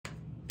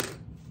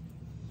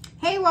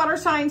Hey, water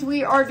signs,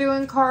 we are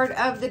doing card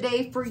of the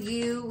day for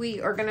you.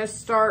 We are going to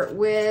start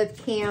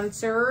with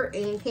Cancer.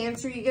 And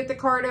Cancer, you get the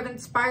card of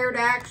inspired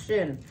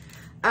action.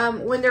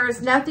 When there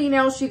is nothing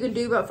else you can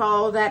do but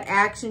follow that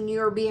action, you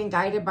are being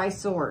guided by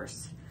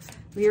Source.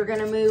 We are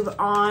going to move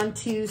on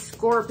to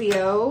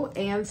Scorpio.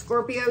 And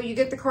Scorpio, you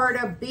get the card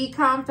of be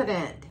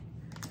confident.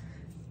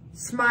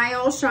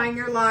 Smile, shine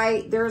your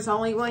light. There's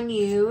only one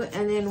you.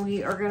 And then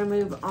we are going to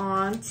move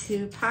on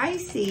to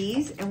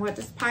Pisces. And what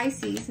does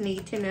Pisces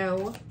need to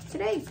know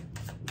today?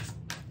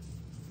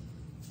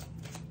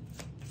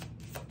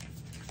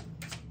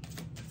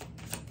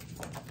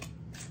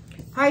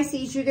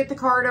 Pisces, you get the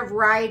card of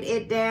write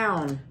it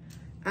down.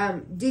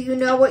 Do you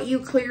know what you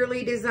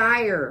clearly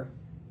desire?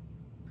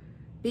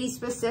 Be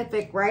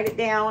specific, write it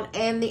down.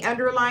 And the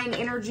underlying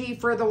energy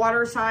for the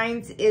water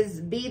signs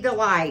is be the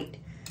light.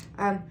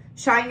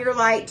 Shine your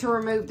light to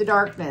remove the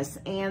darkness.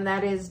 And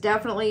that is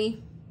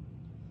definitely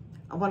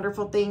a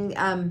wonderful thing.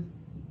 Have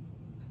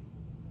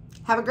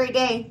a great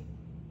day.